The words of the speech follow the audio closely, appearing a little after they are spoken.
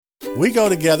We go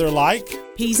together like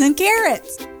peas and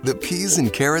carrots. The Peas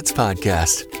and Carrots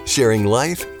Podcast, sharing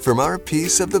life from our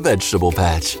piece of the vegetable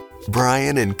patch.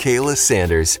 Brian and Kayla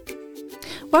Sanders.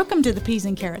 Welcome to the Peas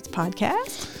and Carrots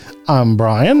Podcast. I'm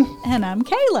Brian. And I'm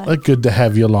Kayla. Good to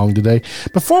have you along today.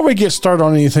 Before we get started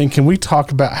on anything, can we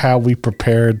talk about how we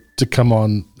prepared to come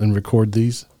on and record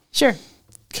these? Sure.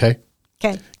 Okay.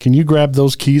 Okay. Can you grab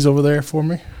those keys over there for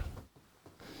me?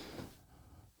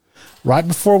 Right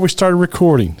before we started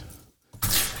recording,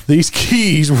 these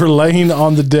keys were laying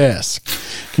on the desk.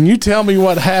 Can you tell me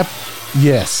what happened?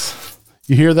 Yes.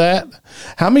 You hear that?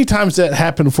 How many times did that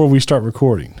happen before we start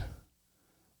recording?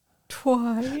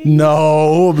 Twice.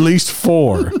 No, at least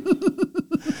 4.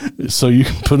 So you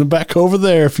can put them back over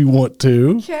there if you want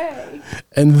to. Okay.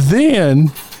 And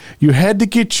then you had to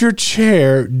get your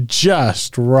chair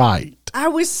just right. I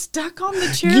was stuck on the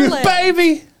chair You leg.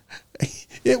 baby.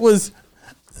 It was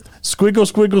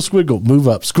squiggle, squiggle, squiggle, move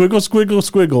up. Squiggle, squiggle,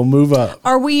 squiggle, move up.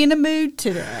 Are we in a mood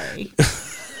today?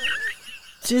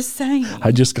 Just saying.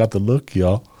 I just got the look,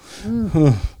 y'all.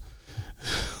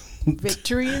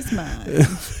 Victory is mine.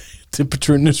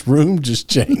 Temperature in this room just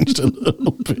changed a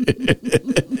little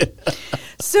bit.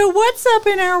 So what's up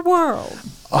in our world?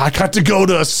 I got to go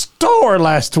to a store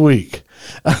last week.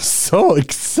 I'm so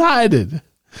excited.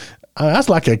 I was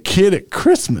like a kid at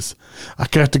Christmas. I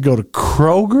got to go to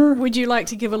Kroger. Would you like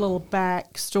to give a little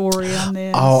backstory on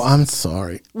this? Oh, I'm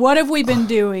sorry. What have we been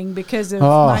doing because of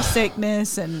my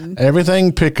sickness and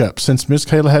Everything pickup. Since Miss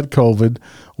Kayla had COVID,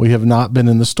 we have not been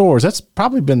in the stores. That's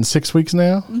probably been 6 weeks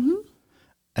now. Mm-hmm.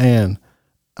 And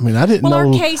I mean, I didn't Well, our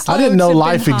know caseloads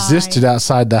life have been existed high.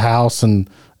 outside the house and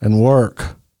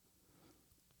work.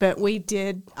 But we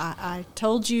did. I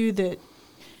told you that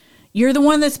you're the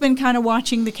one that's been kind of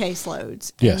watching the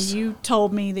caseloads. Yes. And you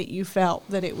told me that you felt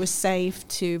that it was safe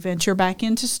to venture back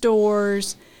into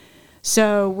stores.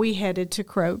 So we headed to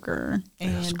Kroger.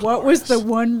 And what was the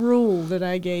one rule that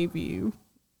I gave you?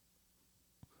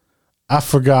 I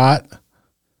forgot.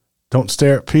 Don't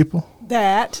stare at people.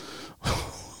 That.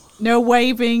 No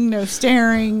waving, no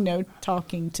staring, no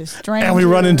talking to strangers. And we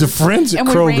run into friends at and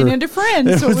Kroger. And we ran into friends.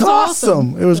 It so was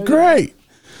awesome. It was great.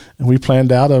 And we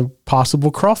planned out a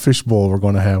possible crawfish bowl we're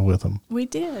going to have with them. We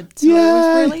did. So it was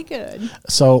Yay. really good.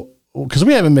 So, because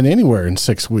we haven't been anywhere in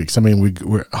 6 weeks. I mean,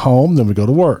 we're home, then we go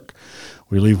to work.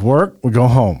 We leave work, we go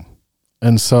home.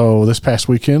 And so this past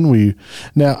weekend,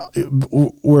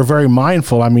 we're very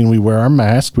mindful. I mean, we wear our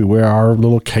mask, we wear our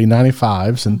little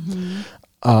K95s,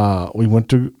 and we went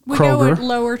to We Kroger. go at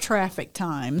lower traffic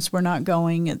times. We're not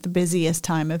going at the busiest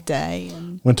time of day.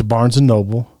 And Went to Barnes &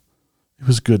 Noble. It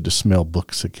was good to smell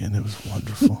books again. It was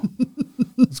wonderful.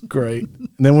 It was great. And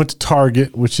then went to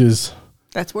Target, which is...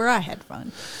 that's where I had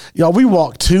fun. Y'all, we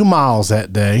walked 2 miles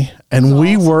that day, and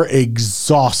we were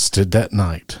exhausted that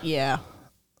night. Yeah.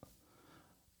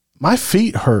 My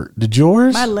feet hurt. Did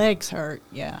yours? My legs hurt.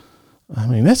 Yeah. I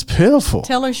mean, that's pitiful.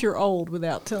 Tell us you're old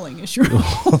without telling us you're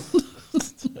old.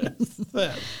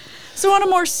 So on a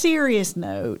more serious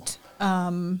note,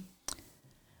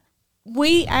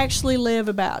 we actually live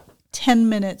about 10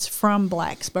 minutes from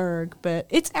Blacksburg, but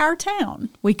it's our town.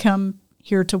 We come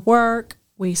here to work.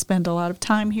 We spend a lot of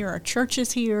time here. Our church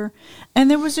is here.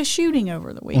 And there was a shooting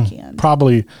over the weekend.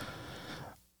 Probably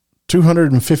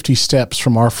 250 steps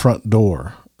from our front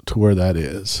door to where that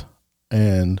is.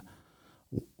 And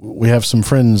we have some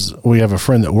friends. We have a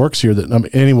friend that works here that,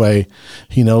 anyway,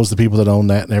 he knows the people that own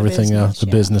that and everything else, the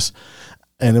business.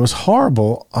 And it was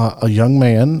horrible. A young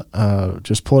man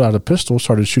just pulled out a pistol,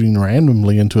 started shooting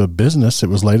randomly into a business. It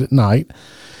was late at night.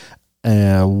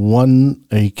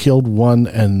 He killed one,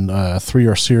 and 3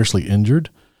 are seriously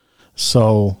injured.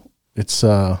 So it's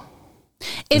a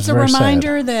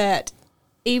reminder that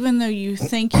even though you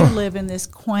think you live in this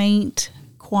quaint,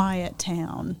 quiet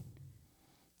town,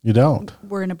 you don't.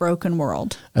 We're in a broken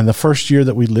world. And the first year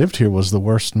that we lived here was the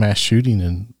worst mass shooting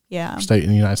in the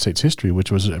United States history,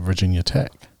 which was at Virginia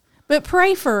Tech. But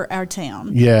pray for our town.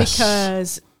 Yes.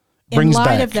 Because Brings in light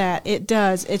back. of that,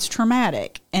 it's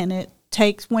traumatic. And it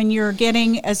takes, when you're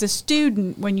getting text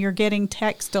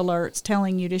alerts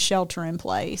telling you to shelter in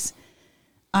place,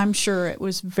 I'm sure it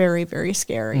was very, very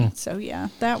scary. So yeah,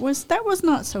 that was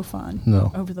not so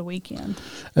fun over the weekend.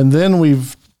 And then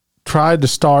we've tried to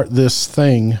start this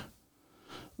thing,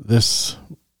 this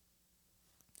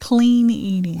clean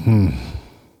eating.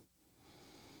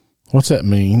 What's that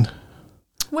mean?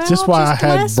 Well, Is this why I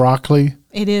had broccoli?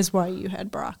 It is why you had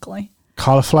broccoli.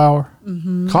 Cauliflower?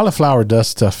 Mm-hmm. Cauliflower does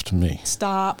stuff to me.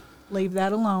 Stop. Leave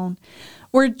that alone.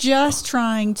 We're just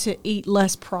trying to eat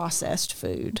less processed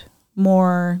food,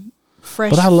 more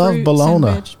fresh. But I love fruits bologna.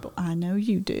 and vegetable. I know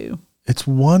you do. It's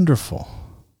wonderful.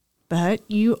 but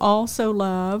you also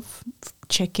love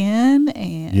chicken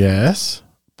and Yes.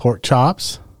 Pork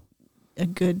chops. a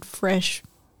good fresh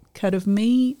cut of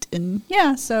meat. And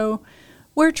yeah, so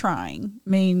we're trying. I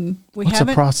mean, What's a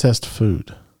processed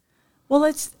food?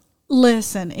 Well,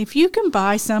 listen, if you can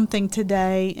buy something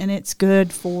today and it's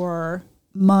good for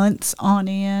months on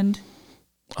end,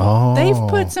 they've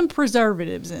put some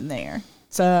preservatives in there.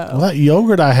 So Well, that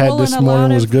yogurt I had this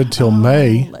morning was good till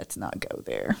May. Let's not go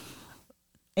there.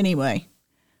 Anyway,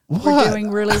 What? we're doing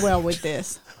really well with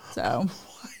this. So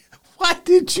Why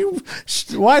did you?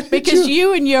 because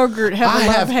you and yogurt have a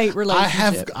love-hate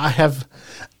relationship. I have.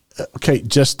 Okay,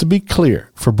 just to be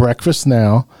clear, for breakfast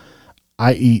now,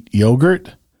 I eat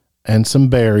yogurt and some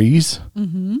berries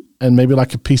and maybe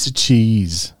like a piece of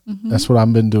cheese. That's what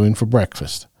I've been doing for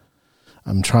breakfast.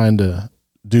 I'm trying to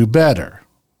do better.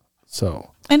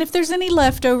 So, And if there's any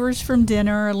leftovers from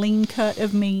dinner, a lean cut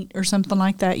of meat or something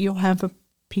like that, you'll have a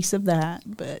piece of that.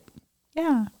 But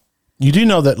yeah. you do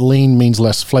know that lean means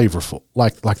less flavorful,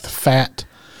 like the fat.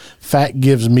 Fat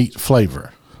gives meat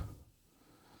flavor.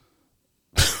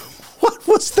 What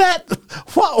was that?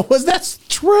 What was that's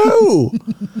true?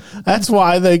 That's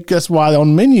why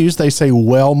on menus they say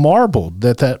well marbled,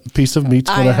 that piece of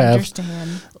meat's going to have. I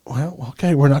understand. Well,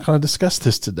 okay, we're not going to discuss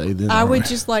this today. Then I are would we?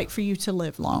 just like for you to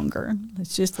live longer.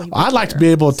 Let's just leave it I'd like to there. be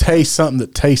able to taste something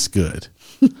that tastes good.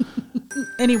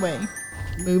 Anyway,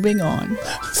 moving on.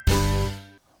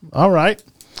 All right.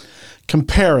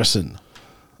 Comparison.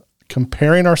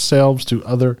 Comparing ourselves to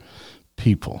other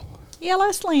people. Yeah,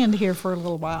 let's land here for a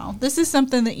little while. This is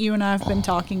something that you and I have been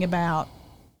talking about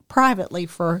privately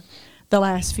for the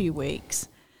last few weeks.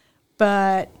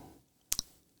 But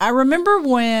I remember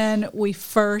when we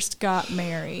first got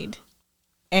married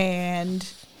and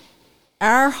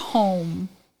our home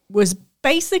was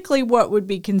basically what would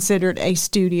be considered a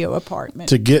studio apartment.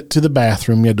 To get to the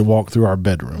bathroom, you had to walk through our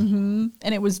bedroom.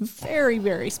 And it was very,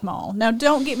 very small. Now,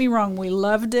 don't get me wrong. We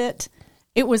loved it.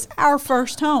 It was our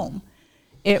first home.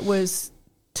 It was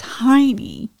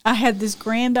tiny. I had this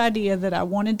grand idea that I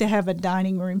wanted to have a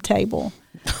dining room table.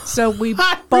 So we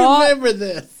Remember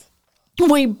this.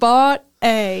 We bought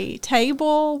a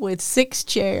table with 6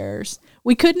 chairs.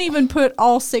 We couldn't even put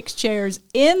all 6 chairs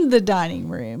in the dining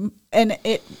room, and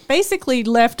it basically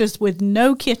left us with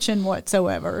no kitchen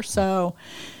whatsoever. So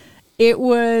it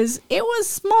was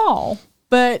small,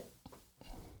 but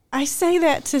I say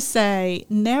that to say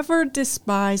never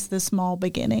despise the small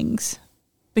beginnings,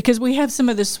 because we have some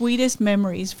of the sweetest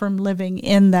memories from living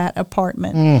in that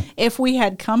apartment. If we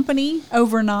had company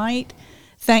overnight,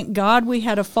 thank God we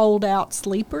had a fold-out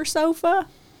sleeper sofa.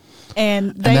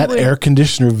 And that air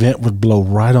conditioner vent would blow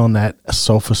right on that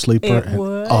sofa sleeper. It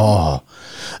would. Oh,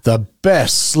 the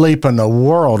best sleep in the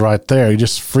world right there. You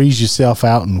just freeze yourself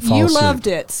out and fall asleep. You loved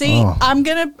it. See, I'm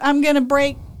gonna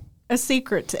break a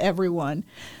secret to everyone.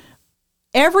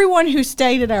 Everyone who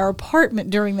stayed at our apartment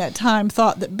during that time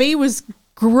thought that B was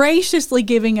graciously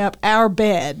giving up our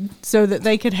bed so that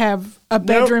they could have a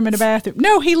bedroom and a bathroom.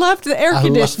 No, he loved the air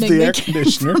conditioning. I loved the air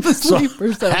conditioner. The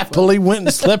sleeper sofa. Happily went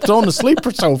and slept on the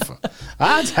sleeper sofa.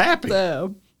 I was happy.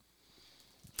 So,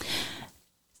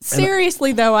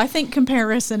 seriously, though, I think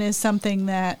comparison is something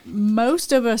that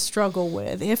most of us struggle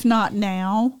with. If not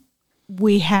now,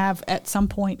 we have at some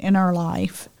point in our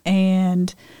life.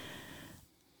 And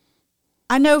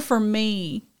I know for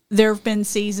me, there have been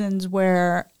seasons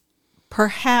where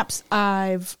perhaps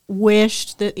I've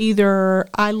wished that either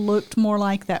I looked more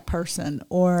like that person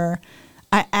or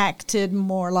I acted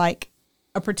more like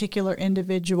a particular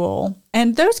individual.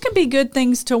 And those can be good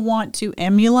things to want to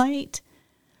emulate.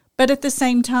 But at the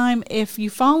same time, if you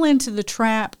fall into the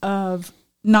trap of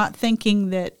not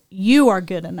thinking that you are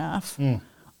good enough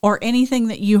or anything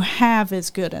that you have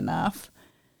is good enough,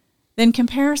 then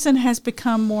comparison has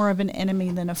become more of an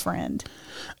enemy than a friend.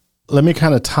 Let me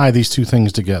kind of tie these two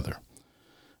things together.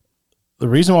 The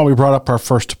reason why we brought up our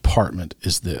first apartment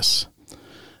is this.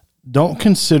 Don't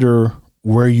consider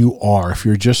where you are if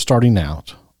you're just starting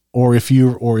out or if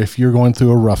you're going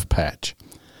through a rough patch.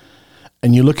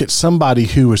 And you look at somebody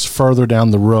who is further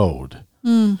down the road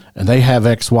and they have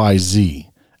XYZ,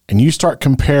 and you start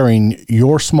comparing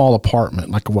your small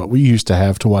apartment, like what we used to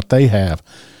have, to what they have,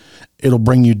 it'll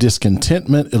bring you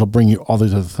discontentment. It'll bring you all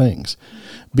these other things.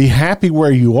 Be happy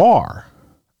where you are.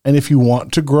 And if you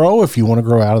want to grow, if you want to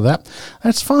grow out of that,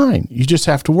 that's fine. You just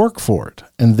have to work for it,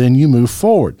 and then you move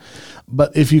forward.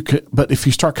 But if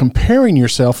you start comparing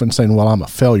yourself and saying, "Well, I'm a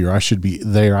failure. I should be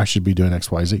there. I should be doing X,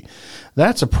 Y, Z,"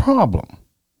 that's a problem.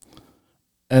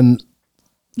 And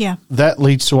Yeah. that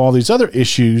leads to all these other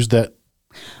issues that.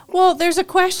 Well, there's a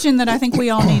question that I think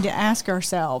we all need to ask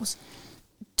ourselves.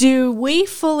 do we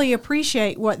fully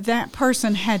appreciate what that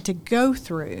person had to go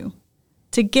through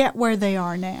to get where they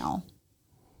are now?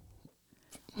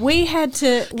 We had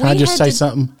to. Can I just say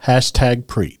something? Hashtag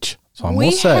preach. So I'm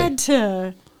going to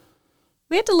say.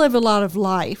 We had to live a lot of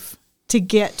life to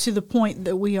get to the point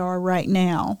that we are right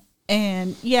now.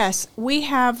 And yes, we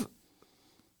have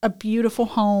a beautiful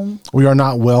home. We are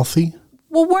not wealthy.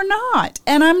 Well, we're not,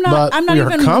 and I'm not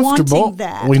even wanting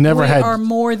that. We are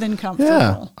more than comfortable.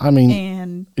 Yeah, I mean,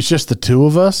 and it's just the two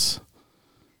of us.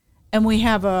 And we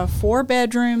have a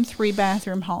 4-bedroom,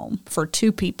 3-bathroom home for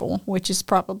 2 people, which is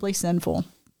probably sinful,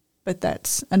 but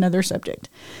that's another subject.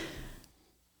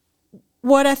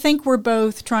 What I think we're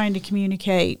both trying to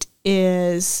communicate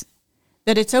is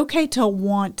that it's okay to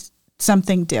want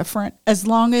something different as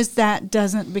long as that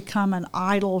doesn't become an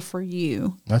idol for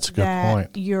you. That's a good point.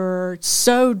 You're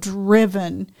so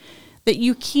driven that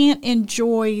you can't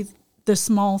enjoy the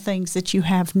small things that you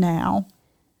have now.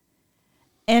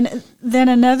 And then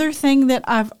another thing that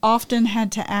I've often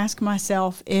had to ask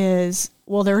myself is,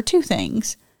 well, there are 2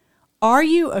 things. Are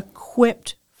you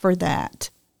equipped for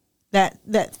that?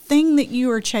 That thing that you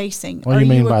are chasing, what do you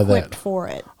mean by equipped that? For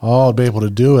it? Oh, to be able to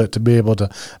do it, to be able to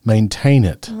maintain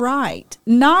it. Right.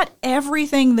 Not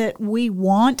everything that we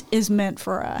want is meant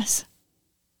for us.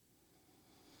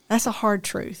 That's a hard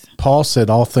truth. Paul said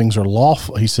all things are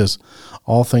lawful. He says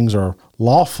all things are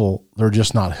lawful, they're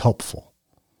just not helpful.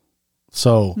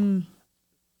 So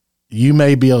you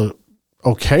may be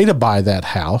okay to buy that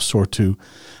house or to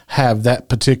have that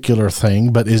particular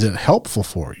thing, but is it helpful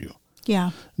for you?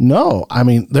 Yeah. No, I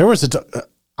mean, there was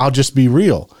I'll just be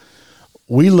real.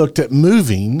 We looked at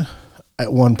moving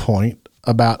at one point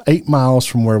about 8 miles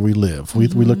from where we live. We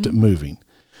looked at moving,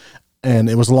 and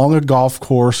it was along a golf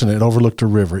course and it overlooked a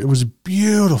river. It was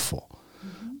beautiful,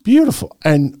 beautiful.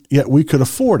 And yet we could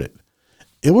afford it.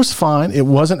 It was fine. It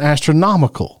wasn't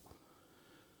astronomical,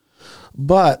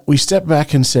 but we stepped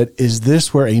back and said, is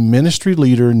this where a ministry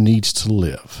leader needs to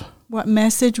live? What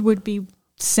message would be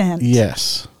sent?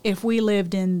 Yes. If we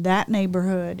lived in that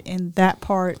neighborhood, in that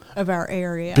part of our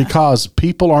area. Because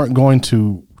people aren't going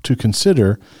to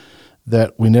consider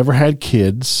that we never had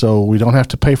kids, so we don't have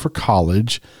to pay for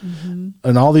college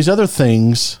and all these other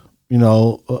things,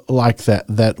 like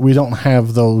that we don't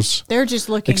have those. They're just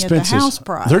looking expenses. At the house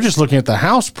price. They're just looking at the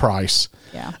house price.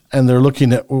 Yeah. And they're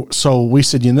looking at, so we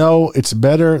said, it's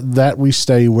better that we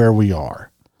stay where we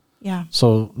are. Yeah.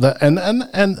 So that,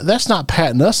 and that's not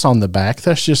patting us on the back.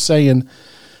 That's just saying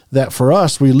that for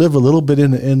us, we live a little bit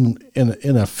in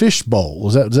a fishbowl.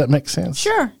 Does that make sense?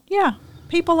 Sure. Yeah.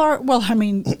 People are,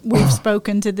 we've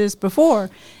spoken to this before.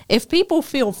 If people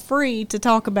feel free to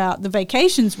talk about the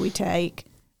vacations we take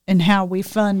and how we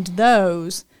fund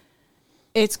those,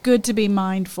 it's good to be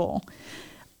mindful.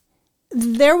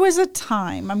 There was a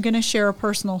time, I'm going to share a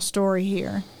personal story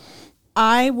here.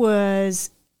 I was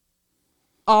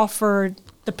offered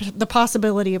the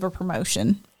possibility of a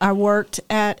promotion. I worked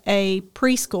at a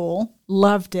preschool,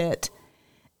 loved it,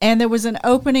 and there was an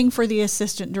opening for the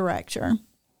assistant director.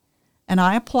 And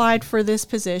I applied for this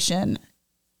position.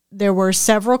 There were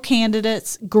several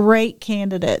candidates, great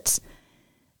candidates,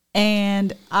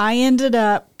 and I ended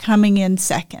up coming in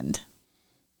second.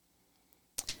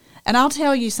 And I'll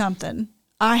tell you something.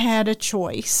 I had a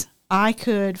choice. I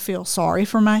could feel sorry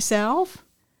for myself.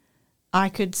 I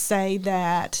could say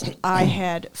that I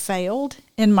had failed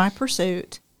in my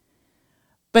pursuit.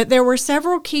 But there were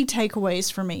several key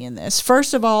takeaways for me in this.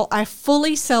 First of all, I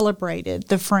fully celebrated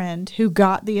the friend who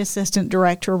got the assistant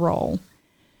director role.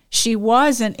 She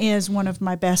was and is one of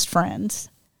my best friends.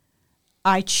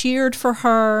 I cheered for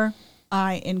her.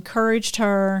 I encouraged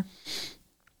her.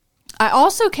 I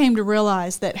also came to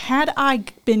realize that had I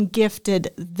been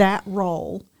gifted that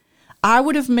role, I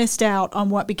would have missed out on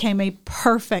what became a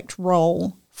perfect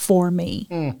role for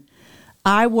me.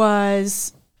 I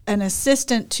was an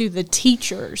assistant to the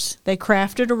teachers. They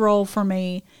crafted a role for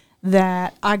me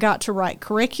that I got to write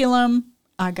curriculum.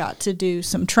 I got to do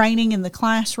some training in the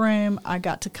classroom. I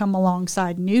got to come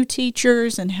alongside new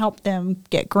teachers and help them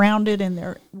get grounded in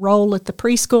their role at the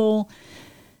preschool.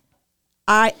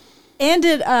 I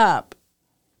ended up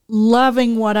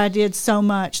loving what I did so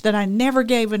much that I never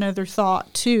gave another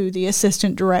thought to the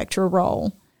assistant director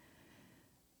role.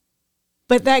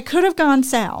 But that could have gone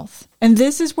south. And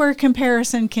this is where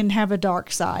comparison can have a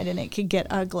dark side and it could get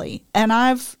ugly. And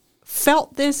I've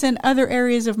felt this in other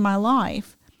areas of my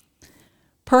life.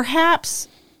 Perhaps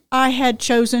I had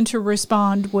chosen to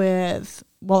respond with,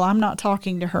 well, I'm not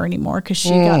talking to her anymore because she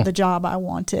got the job I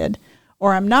wanted.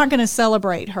 Or I'm not going to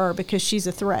celebrate her because she's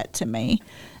a threat to me.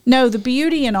 No, the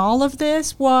beauty in all of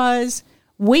this was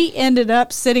we ended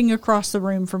up sitting across the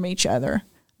room from each other.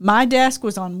 My desk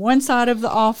was on one side of the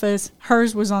office,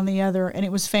 hers was on the other, and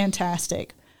it was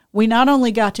fantastic. We not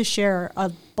only got to share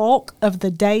a bulk of the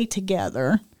day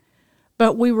together,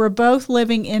 but we were both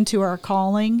living into our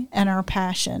calling and our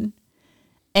passion.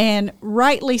 And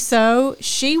rightly so,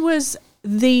 she was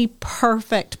the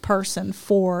perfect person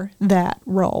for that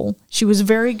role. She was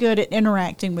very good at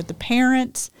interacting with the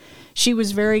parents. She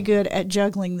was very good at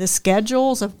juggling the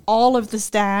schedules of all of the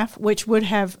staff, which would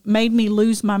have made me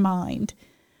lose my mind.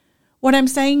 What I'm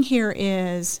saying here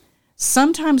is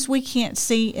sometimes we can't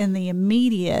see in the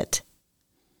immediate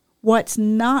what's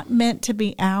not meant to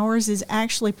be ours is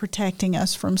actually protecting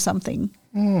us from something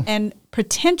and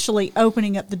potentially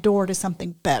opening up the door to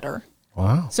something better.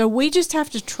 Wow. So we just have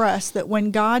to trust that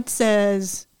when God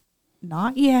says,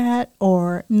 not yet,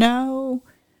 or no,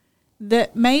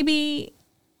 that maybe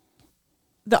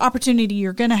the opportunity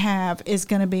you're going to have is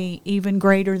going to be even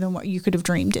greater than what you could have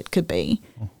dreamed it could be.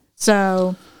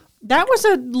 So that was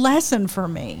a lesson for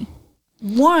me.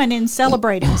 One, in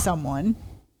celebrating someone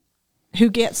who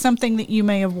gets something that you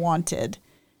may have wanted.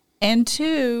 And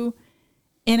two,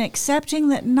 in accepting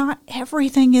that not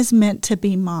everything is meant to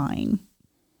be mine.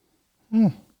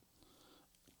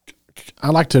 I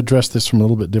like to address this from a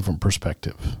little bit different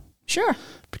perspective. Sure.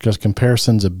 Because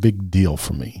comparison's a big deal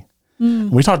for me.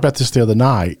 We talked about this the other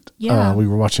night. Yeah. We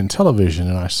were watching television,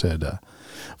 and I said,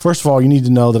 first of all, you need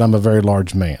to know that I'm a very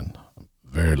large man.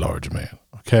 Very large man,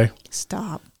 okay?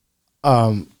 Stop.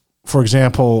 For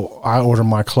example, I order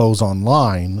my clothes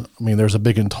online. I mean, there's a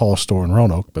big and tall store in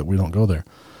Roanoke, but we don't go there.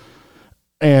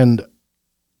 And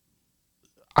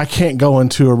I can't go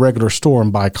into a regular store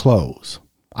and buy clothes.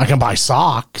 I can buy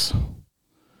socks,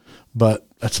 but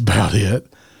that's about it.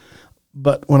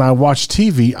 But when I watch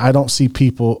TV, I don't see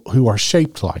people who are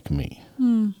shaped like me.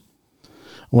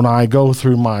 When I go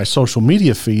through my social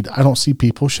media feed, I don't see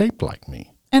people shaped like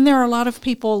me. And there are a lot of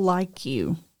people like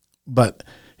you. But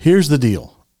here's the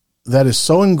deal. That is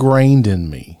so ingrained in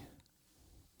me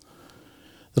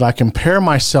that I compare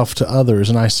myself to others,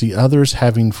 and I see others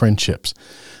having friendships.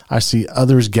 I see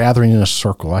others gathering in a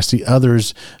circle. I see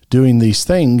others doing these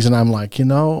things, and I'm like,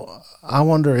 I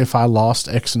wonder if I lost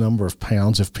X number of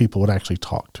pounds, if people would actually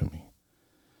talk to me.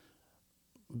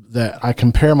 That I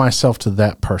compare myself to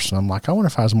that person. I'm like, I wonder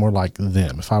if I was more like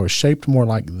them, if I was shaped more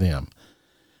like them,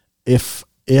 if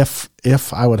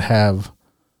I would have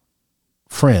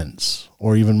friends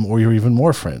or even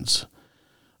more friends.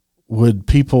 Would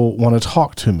people want to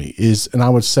talk to me? And I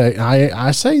would say,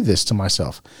 I say this to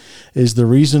myself, is the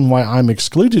reason why I'm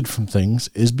excluded from things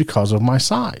is because of my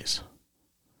size.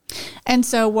 And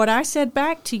so what I said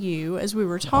back to you as we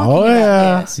were talking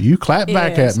about this. You clapped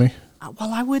back at me.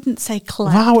 Well, I wouldn't say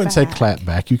clap Well, I wouldn't back. say clap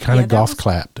back. You kind of golf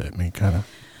clapped at me, kind of.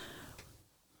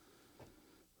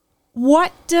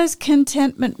 What does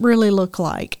contentment really look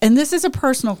like? And this is a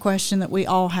personal question that we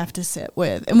all have to sit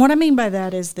with. And what I mean by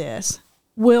that is this.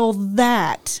 Will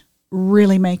that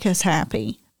really make us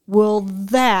happy? Will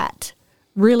that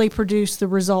really produce the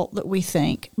result that we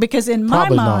think? Because in my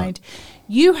Probably mind,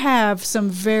 you have some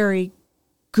very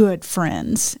good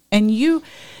friends, and you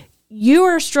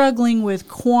are struggling with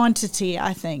quantity,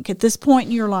 I think, at this point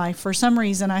in your life. For some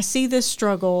reason, I see this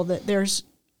struggle that there's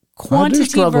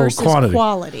quantity versus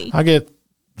quality. I get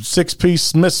 6-piece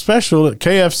Smith special at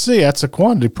KFC. That's a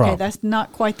quantity problem. Okay, that's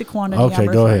not quite the quantity. Okay, I'm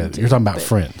go referring ahead. to, You're talking about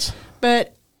friends.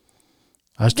 But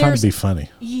I was trying to be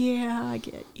funny. Yeah, I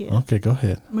get you. Okay, go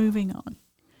ahead. Moving on.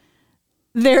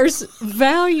 There's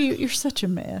value. You're such a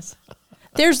mess.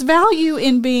 There's value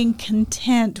in being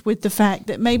content with the fact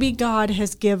that maybe God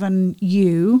has given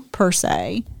you, per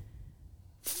se,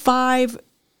 5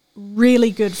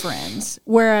 really good friends.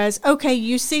 Whereas, okay,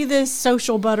 you see this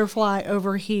social butterfly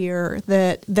over here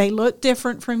that they look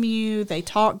different from you, they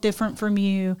talk different from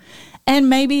you, and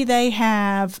maybe they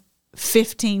have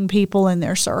 15 people in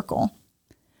their circle.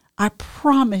 I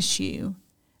promise you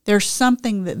there's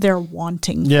something that they're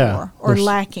wanting for or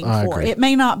lacking for. Agree. It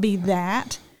may not be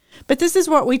that, but this is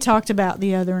what we talked about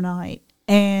the other night.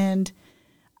 And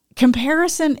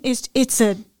comparison it's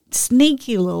a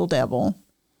sneaky little devil.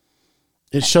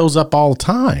 It shows up all the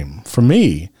time for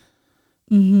me.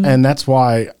 Mm-hmm. And that's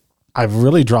why I've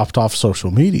really dropped off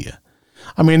social media.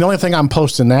 I mean, the only thing I'm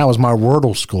posting now is my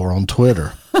Wordle score on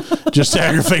Twitter, just to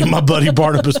aggravate my buddy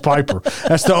Barnabas Piper.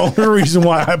 That's the only reason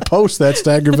why I post that's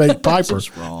to aggravate Piper. That's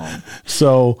just wrong.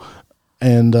 So,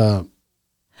 and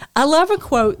I love a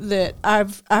quote that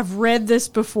I've read this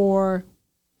before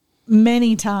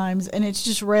many times, and it's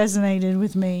just resonated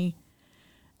with me.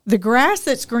 The grass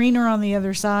that's greener on the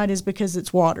other side is because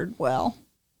it's watered well.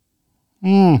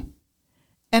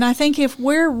 And I think if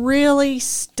we're really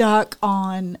stuck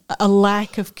on a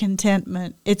lack of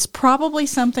contentment, it's probably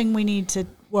something we need to,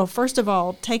 well, first of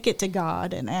all, take it to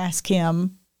God and ask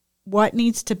Him what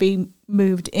needs to be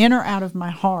moved in or out of my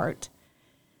heart.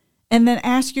 And then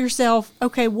ask yourself,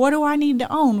 okay, what do I need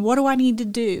to own? What do I need to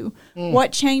do?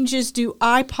 What changes do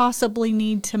I possibly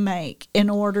need to make in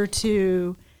order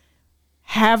to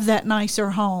have that nicer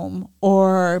home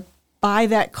or buy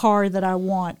that car that I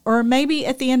want? Or maybe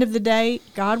at the end of the day,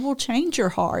 God will change your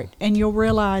heart and you'll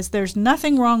realize there's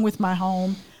nothing wrong with my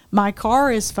home. My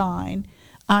car is fine.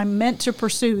 I'm meant to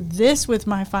pursue this with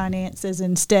my finances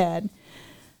instead.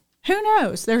 Who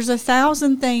knows? There's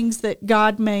 1,000 things that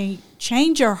God may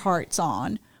change our hearts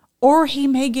on, or He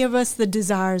may give us the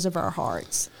desires of our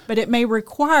hearts. But it may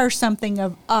require something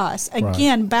of us.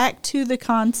 Again, back to the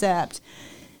concept,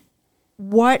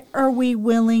 what are we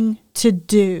willing to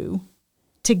do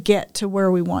to get to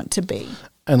where we want to be?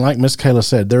 And like Miss Kayla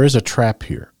said, there is a trap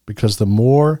here, because the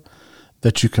more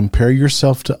that you compare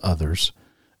yourself to others,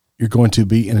 you're going to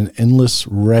be in an endless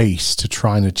race to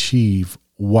try and achieve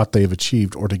what they've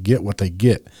achieved or to get what they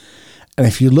get. And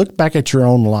if you look back at your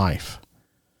own life,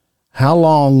 how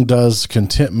long does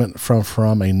contentment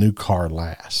from a new car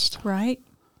last? Right.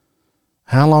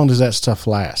 How long does that stuff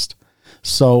last?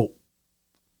 So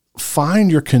find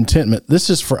your contentment. This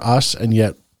is for us, and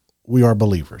yet we are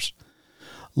believers.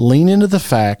 Lean into the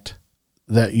fact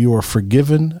that you are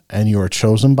forgiven and you are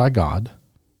chosen by God.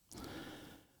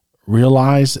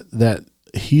 Realize that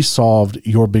He solved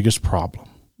your biggest problem.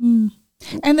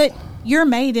 And that you're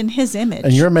made in His image.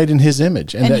 And you're made in His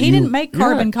image. And He didn't make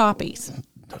carbon copies.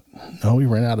 No, He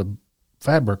ran out of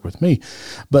fabric with me.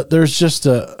 But there's just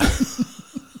a...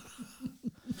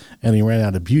 and He ran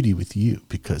out of beauty with you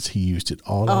because He used it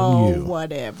all on you. Oh,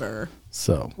 whatever.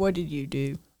 So... What did you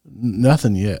do?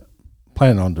 Nothing yet.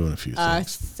 Planning on doing a few things. I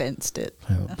sensed it.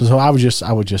 So I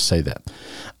would just say that.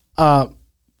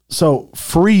 So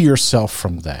free yourself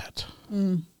from that.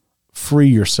 Free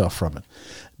yourself from it.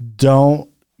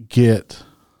 Don't get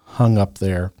hung up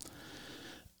there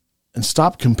and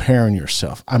stop comparing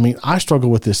yourself. I mean, I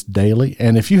struggle with this daily.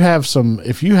 And if you have some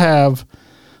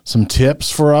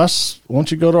tips for us, why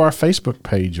don't you go to our Facebook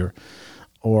page or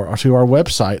to our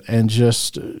website and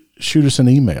just shoot us an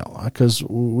email, because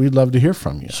we'd love to hear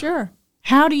from you. Sure.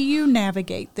 How do you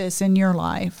navigate this in your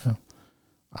life?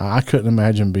 I couldn't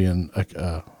imagine being like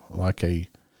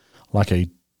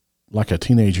a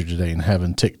teenager today and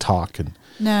having TikTok and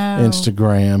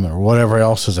Instagram or whatever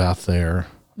else is out there,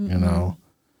 you know.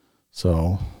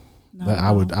 So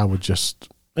I would just,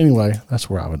 anyway, that's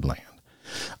where I would land.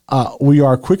 We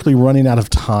are quickly running out of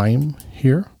time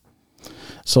here.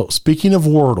 So speaking of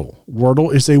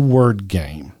Wordle is a word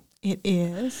game. It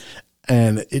is.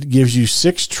 And it gives you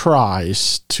 6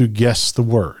 tries to guess the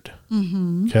word.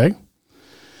 Okay?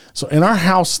 So in our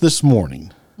house this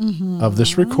morning of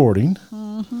this recording,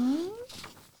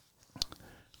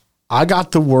 I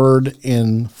got the word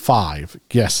in 5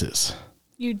 guesses.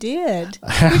 You did,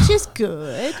 which is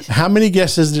good. How many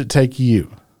guesses did it take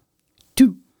you?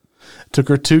 2. Took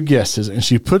her 2 guesses, and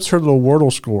she puts her little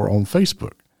Wordle score on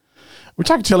Facebook. Which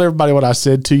I can tell everybody what I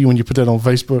said to you when you put that on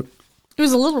Facebook. It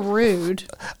was a little rude.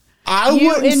 I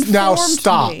wouldn't. Now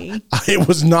stop. Me. It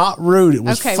was not rude. It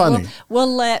was funny.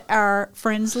 We'll let our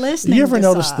friends listening You ever decide.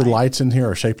 notice the lights in here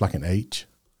are shaped like an H?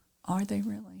 Are they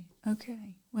really?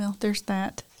 Okay. Well, there's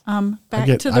that.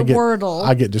 Back to the Wordle.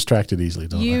 I get distracted easily,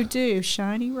 don't I? You do.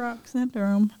 Shiny rock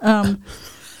syndrome.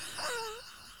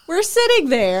 We're sitting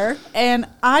there, and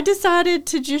I decided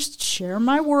to just share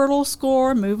my Wordle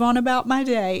score, move on about my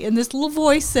day. And this little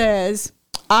voice says,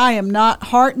 I am not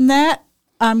hearting that.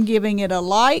 I'm giving it a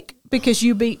like because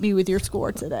you beat me with your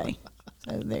score today.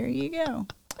 So there you go.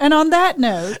 And on that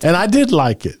note. And I did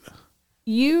like it.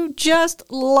 You just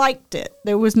liked it.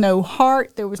 There was no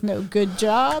heart. There was no good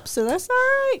job. So that's all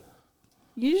right.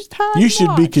 You just hide and You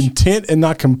should be watch. content and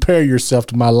not compare yourself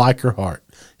to my like or heart.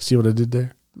 See what I did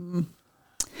there?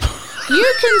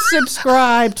 You can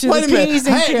subscribe to Wait the a minute. Peas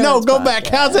and Hey, Carrots no, go podcast. back.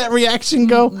 How's that reaction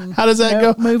go? How does that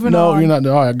Nope, go? moving no, on. you're not.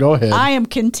 All right, go ahead. I am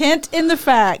content in the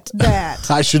fact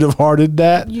that I should have hearted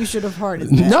that. you should have hearted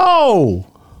that. No,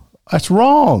 that's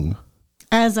wrong.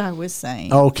 As I was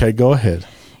saying. Okay, go ahead.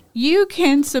 You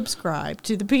can subscribe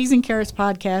to the Peas and Carrots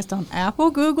podcast on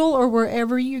Apple, Google, or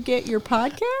wherever you get your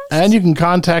podcast. And you can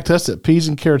contact us at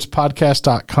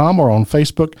peasandcarrotspodcast.com or on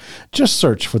Facebook. Just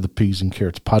search for the Peas and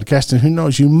Carrots podcast. And who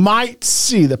knows, you might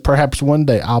see that perhaps one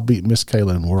day I'll beat Miss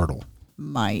Kayla in Wordle.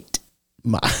 Might.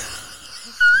 That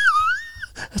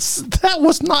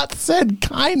was not said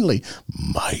kindly.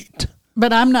 Might.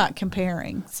 But I'm not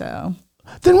comparing, so.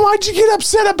 Then why'd you get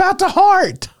upset about the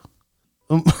heart?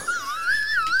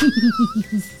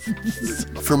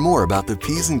 For more about the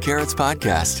Peas and Carrots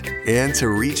podcast and to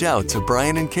reach out to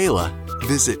Brian and Kayla,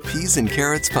 visit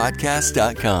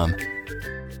peasandcarrotspodcast.com.